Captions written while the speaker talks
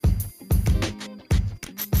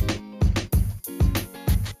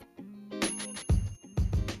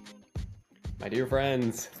My dear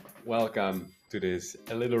friends, welcome to this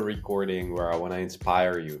a little recording where I want to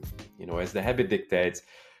inspire you. As the habit dictates,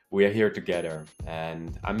 we are here together,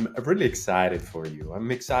 and I'm really excited for you.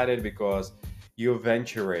 I'm excited because you're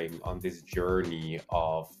venturing on this journey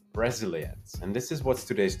of resilience, and this is what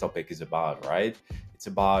today's topic is about, right? It's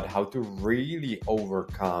about how to really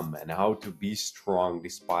overcome and how to be strong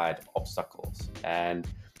despite obstacles. And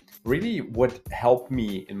really, what helped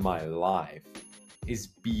me in my life is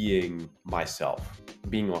being myself,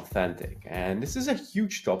 being authentic. And this is a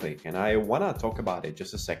huge topic, and I want to talk about it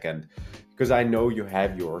just a second because I know you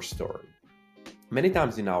have your story. Many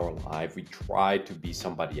times in our life, we try to be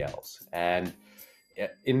somebody else. And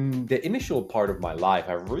in the initial part of my life,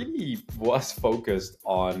 I really was focused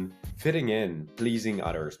on fitting in, pleasing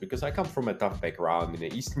others, because I come from a tough background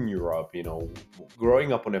in Eastern Europe,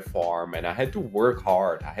 growing up on a farm, and I had to work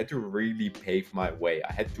hard. I had to really pave my way.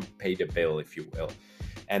 I had to pay the bill, if you will.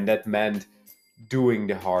 And that meant doing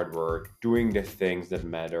the hard work, doing the things that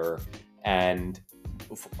matter. And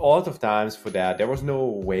a lot of times for that, there was no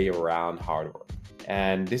way around hard work.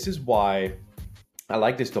 And this is why I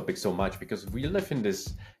like this topic so much because we live in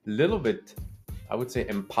this little bit, I would say,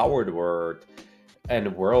 empowered world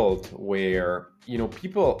where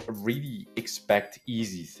people really expect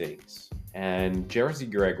easy things. And Jerzy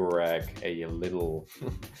Gregorek, a little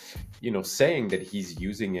saying that he's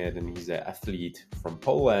using it, and he's an athlete from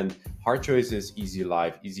Poland. Hard choices, easy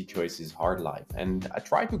life; easy choices, hard life. And I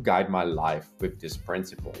try to guide my life with this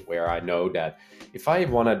principle, where I know that if I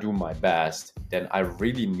want to do my best, then I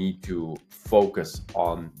really need to focus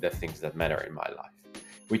on the things that matter in my life,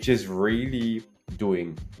 which is really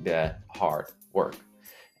doing the hard work.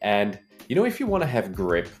 And if you want to have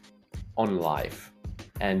grip on life,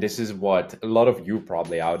 and this is what a lot of you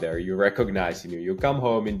probably out there, you recognize, you come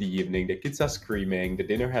home in the evening, the kids are screaming, the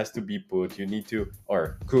dinner has to be put, you need to,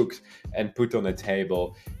 or cooked and put on a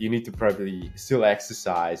table, you need to probably still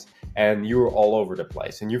exercise, and you're all over the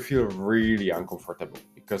place and you feel really uncomfortable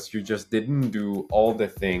because you just didn't do all the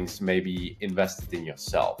things maybe invested in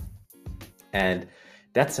yourself. And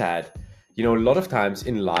that said, a lot of times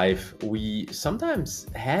in life, we sometimes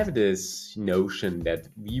have this notion that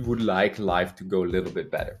we would like life to go a little bit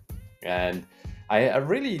better. And I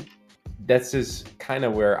really, that's just kind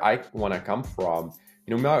of where I want to come from.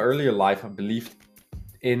 In my earlier life, I believed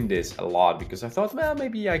in this a lot because I thought, well,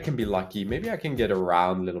 maybe I can be lucky. Maybe I can get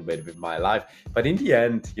around a little bit with my life. But in the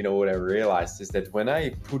end, what I realized is that when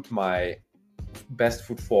I put my best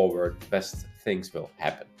foot forward, best things will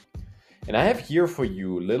happen. And I have here for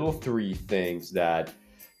you little three things that,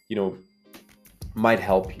 you know, might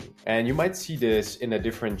help you. And you might see this in a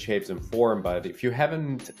different shapes and form, but if you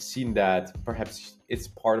haven't seen that, perhaps it's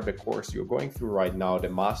part of the course you're going through right now, the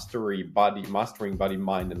mastering body,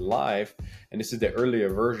 mind, and life. And this is the earlier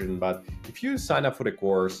version. But if you sign up for the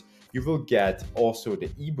course, you will get also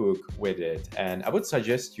the ebook with it. And I would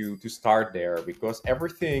suggest you to start there because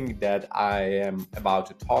everything that I am about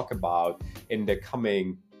to talk about in the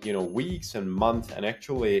coming weeks and months, and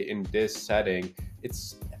actually in this setting,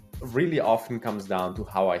 it's really often comes down to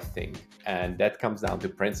how I think, and that comes down to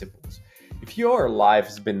principles. If your life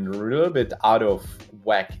has been a little bit out of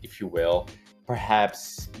whack, if you will,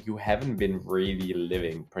 perhaps you haven't been really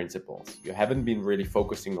living principles. You haven't been really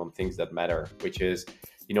focusing on things that matter, which is,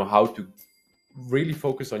 how to really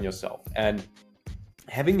focus on yourself and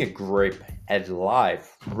having a grip at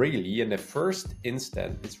life. Really, in the first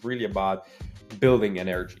instant, it's really about building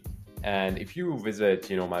energy. And if you visit,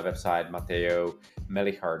 my website,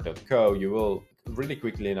 matteomelichar.co, you will really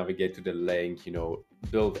quickly navigate to the link,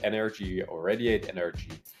 build energy or radiate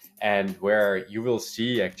energy. And where you will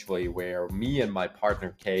see actually where me and my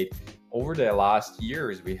partner, Kate, over the last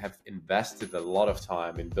years, we have invested a lot of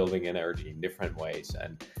time in building energy in different ways.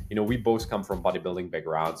 And, we both come from bodybuilding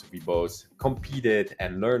backgrounds. We both competed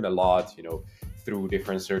and learned a lot, through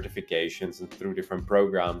different certifications and through different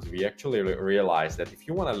programs. We actually realized that if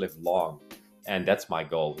you want to live long, and that's my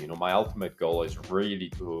goal, my ultimate goal is really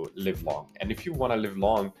to live long. And if you want to live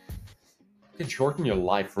long, you can shorten your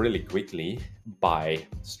life really quickly by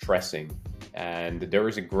stressing. And there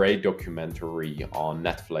is a great documentary on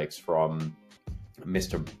Netflix from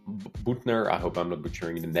Mr. Butner. I hope I'm not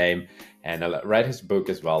butchering the name. And I read his book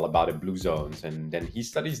as well about the blue zones. And then he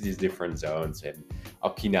studies these different zones in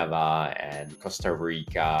Okinawa and Costa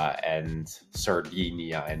Rica and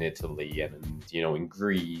Sardinia in Italy and in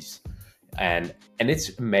Greece. And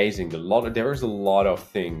it's amazing. There is a lot of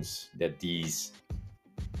things that these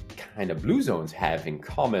kind of blue zones have in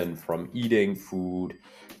common, from eating food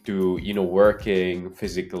to working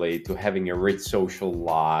physically to having a rich social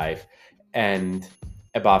life. And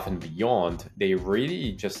above and beyond, they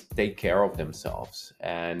really just take care of themselves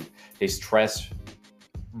and they stress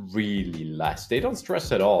really less. They don't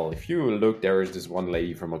stress at all. If you look, there is this one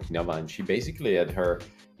lady from Okinawa, and she basically at her,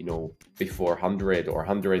 before 100 or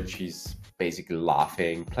 100, she's basically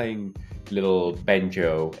laughing, playing little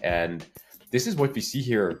banjo. And this is what we see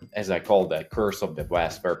here, as I call the curse of the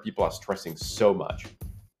West, where people are stressing so much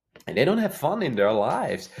and they don't have fun in their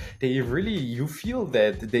lives. They really, you feel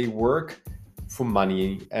that they work for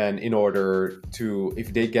money, and in order to,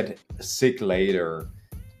 if they get sick later,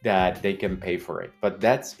 that they can pay for it. But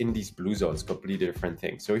that's in these blue zones, completely different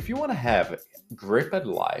thing. So if you want to have grip at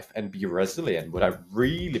life and be resilient, what I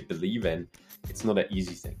really believe in, it's not an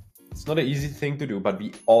easy thing. It's not an easy thing to do, but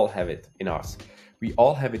we all have it in us. We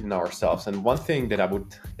all have it in ourselves. And one thing that I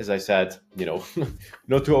would, as I said,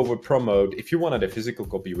 not to over promote, if you wanted a physical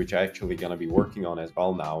copy, which I actually gonna be working on as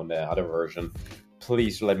well now in the other version,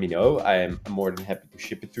 please let me know. I am more than happy to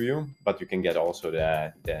ship it to you, but you can get also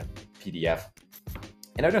the PDF.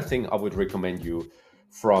 Another thing I would recommend you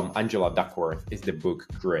from Angela Duckworth is the book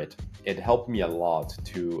Grit. It helped me a lot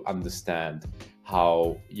to understand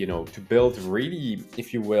how, to build really,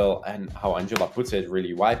 if you will, and how Angela puts it,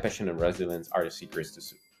 really why passion and resilience are the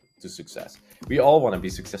secrets to success. We all want to be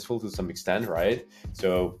successful to some extent, right?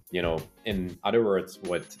 So, in other words,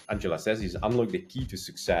 what Angela says is unlock the key to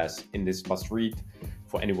success in this must read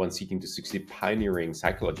for anyone seeking to succeed pioneering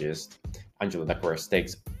psychologist. Angela Duckworth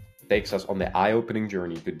takes us on the eye-opening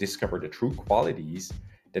journey to discover the true qualities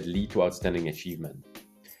that lead to outstanding achievement.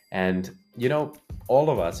 And, all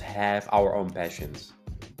of us have our own passions.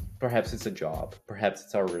 Perhaps it's a job, perhaps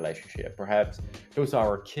it's our relationship, perhaps those are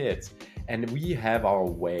our kids. And we have our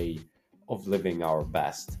way of living our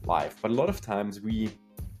best life. But a lot of times we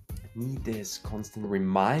need this constant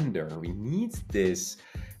reminder. We need this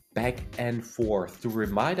back and forth to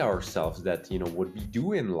remind ourselves that, what we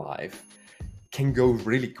do in life can go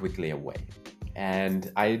really quickly away. And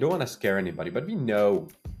I don't want to scare anybody, but we know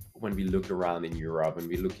when we look around in Europe, when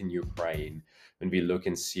we look in Ukraine, when we look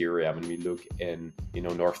in Syria, when we look in,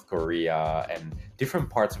 North Korea and different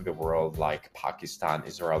parts of the world like Pakistan,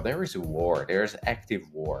 Israel, there is a war, there's active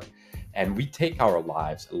war. And we take our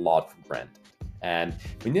lives a lot for granted. And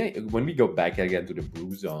when we go back again to the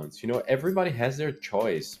blue zones, everybody has their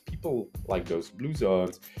choice. People like those blue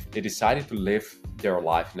zones, they decided to live their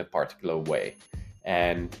life in a particular way.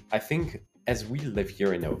 And I think as we live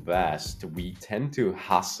here in the West, we tend to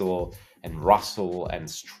hustle and rustle and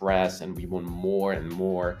stress, and we want more and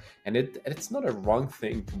more. And it's not a wrong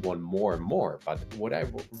thing to want more and more. But what I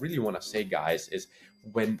really want to say, guys, is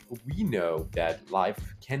when we know that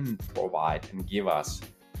life can provide and give us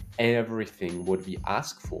everything what we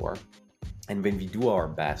ask for, and when we do our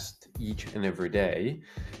best each and every day,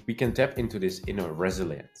 we can tap into this inner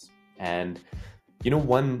resilience. And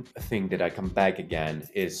one thing that I come back again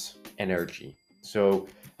is energy. So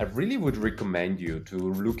I really would recommend you to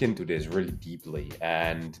look into this really deeply.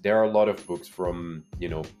 And there are a lot of books from,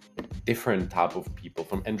 different type of people.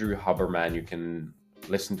 From Andrew Huberman, you can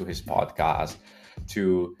listen to his podcast,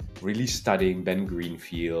 to really studying Ben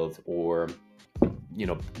Greenfield, or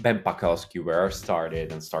Ben Pakulski, where I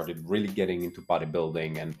started really getting into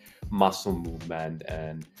bodybuilding and muscle movement.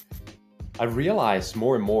 And I realized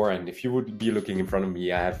more and more, and if you would be looking in front of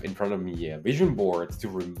me, I have in front of me a vision board to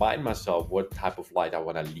remind myself what type of light I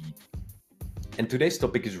want to lead. And today's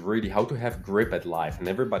topic is really how to have grip at life, and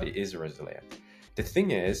everybody is resilient. The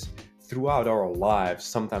thing is, throughout our lives,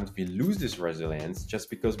 sometimes we lose this resilience just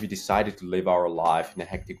because we decided to live our life in a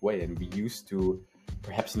hectic way, and we used to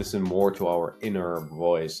perhaps listen more to our inner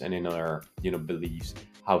voice and inner, beliefs,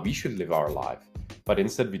 how we should live our life. But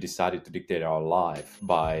instead, we decided to dictate our life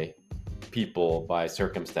by people, by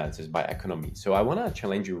circumstances, by economy. So I want to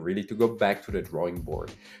challenge you really to go back to the drawing board,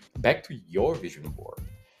 back to your vision board,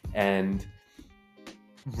 and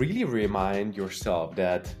really remind yourself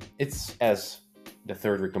that it's, as the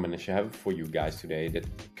third recommendation I have for you guys today, that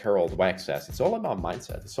Carol Dweck says, it's all about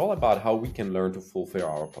mindset. It's all about how we can learn to fulfill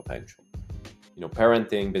our potential.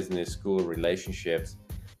 Parenting, business, school, relationships.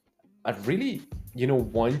 I really,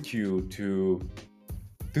 want you to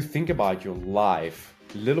think about your life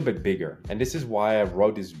a little bit bigger. And this is why I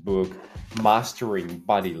wrote this book, Mastering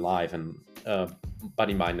Body, Life, and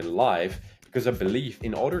Body, Mind, and Life, because I believe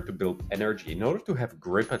in order to build energy, in order to have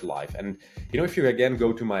grip at life, and if you again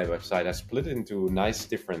go to my website, I split it into nice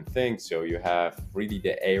different things. So you have really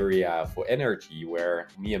the area for energy, where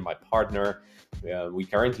me and my partner, we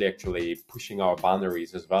currently actually pushing our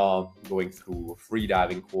boundaries as well, going through a free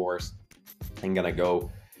diving course. I'm gonna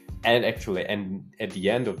go and at the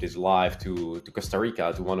end of this live to Costa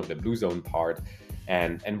Rica, to one of the blue zone part,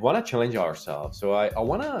 and want to challenge ourselves. So I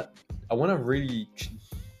want to really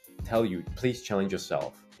tell you, please challenge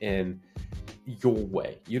yourself in your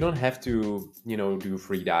way. You don't have to, do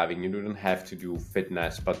free diving. You don't have to do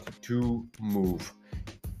fitness, but to move.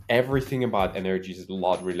 Everything about energy is a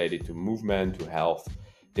lot related to movement, to health.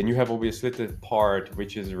 Then you have obviously the part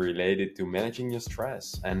which is related to managing your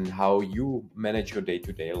stress and how you manage your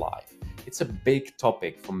day-to-day life. It's a big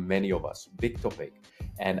topic for many of us, big topic.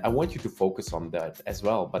 And I want you to focus on that as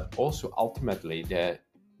well. But also ultimately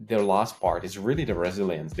the last part is really the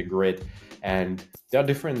resilience, the grit. And there are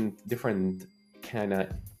different kind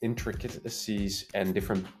of intricacies and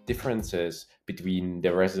different differences between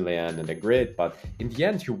the resilient and the grit, but in the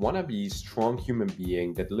end you want to be a strong human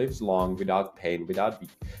being that lives long without pain,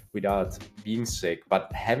 without being sick,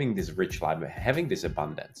 but having this rich life, having this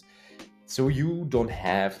abundance. So you don't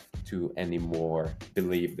have to anymore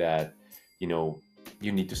believe that, you know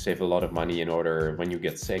you need to save a lot of money in order when you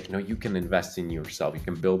get sick. No, you can invest in yourself, you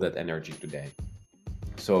can build that energy today.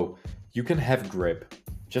 So you can have grip.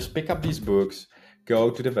 Just pick up these books, go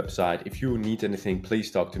to the website. If you need anything, please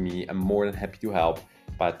talk to me. I'm more than happy to help.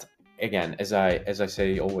 But again, as I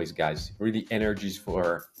say always, guys, really energies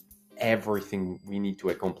for everything we need to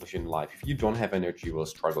accomplish in life. If you don't have energy, you will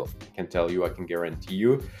struggle. I can tell you, I can guarantee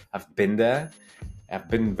you. I've been there. I've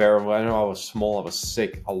been very, when I was small, I was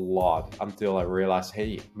sick a lot until I realized,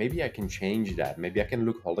 hey, maybe I can change that. Maybe I can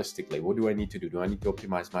look holistically. What do I need to do? Do I need to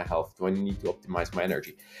optimize my health? Do I need to optimize my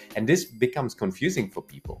energy? And this becomes confusing for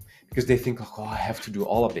people because they think, oh, I have to do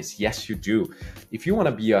all of this. Yes, you do. If you want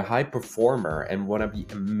to be a high performer and want to be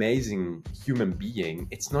amazing human being,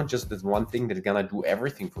 it's not just that one thing that's going to do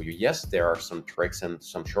everything for you. Yes, there are some tricks and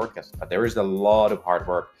some shortcuts, but there is a lot of hard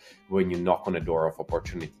work when you knock on the door of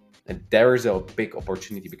opportunity. And there is a big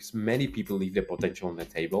opportunity because many people leave their potential on the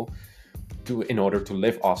table in order to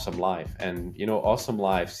live awesome life. And awesome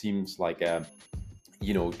life seems like a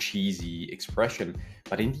cheesy expression,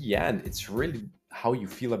 but in the end, it's really how you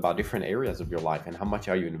feel about different areas of your life and how much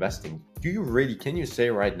are you investing. Can you say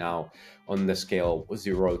right now on the scale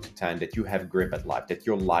 0 to 10 that you have grip at life, that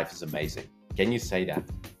your life is amazing? Can you say that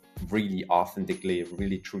really authentically,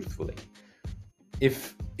 really truthfully?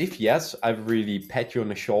 If yes, I really pat you on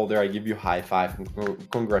the shoulder, I give you a high five and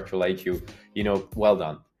congratulate you. Well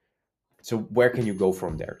done. So where can you go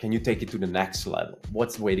from there? Can you take it to the next level?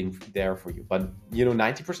 What's waiting there for you? But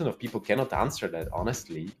 90% of people cannot answer that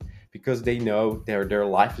honestly because they know their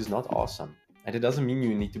life is not awesome. And it doesn't mean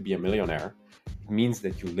you need to be a millionaire. It means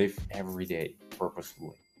that you live every day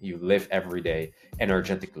purposefully. You live every day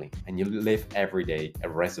energetically, and you live every day a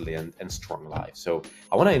resilient and strong life. So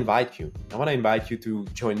I want to invite you. I want to invite you to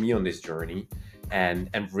join me on this journey and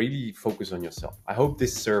really focus on yourself. I hope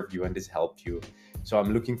this served you and this helped you. So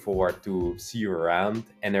I'm looking forward to see you around,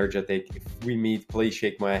 energetic. If we meet, please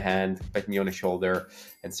shake my hand, pat me on the shoulder,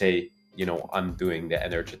 and say, I'm doing the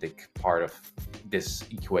energetic part of this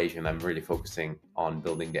equation. I'm really focusing on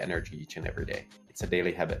building the energy each and every day. It's a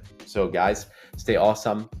daily habit. So guys, stay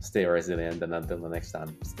awesome, stay resilient, and until the next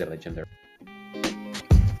time, stay legendary.